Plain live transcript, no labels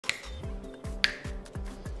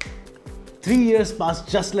3 years passed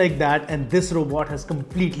just like that and this robot has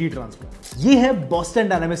completely transformed. ये है Boston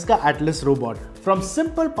Dynamics का Atlas robot. From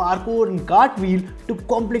simple parkour and cartwheel to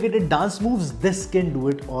complicated dance moves, this can do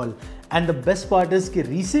it all. And the best part is कि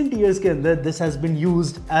recent years के अंदर this has been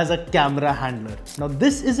used as a camera handler. Now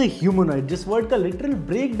this is a humanoid. जिस word का literal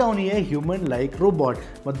breakdown ही है human-like robot.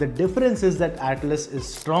 But the difference is that Atlas is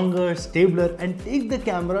stronger, stabler, and take the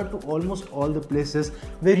camera to almost all the places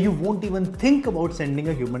where you won't even think about sending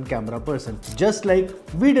a human camera person. Just like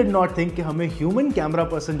we did not think कि हमें human camera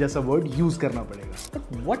person जैसा word use करना पड़ेगा.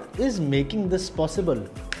 But what is making this possible?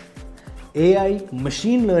 AI,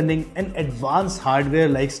 machine learning, and advanced hardware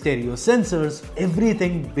like stereo sensors,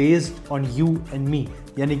 everything based on you and me,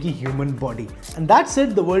 yani ki human body. And that's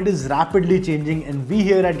it, the world is rapidly changing and we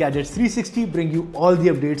here at Gadgets 360 bring you all the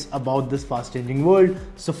updates about this fast changing world.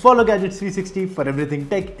 So follow Gadgets 360 for everything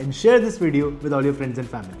tech and share this video with all your friends and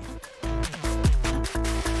family.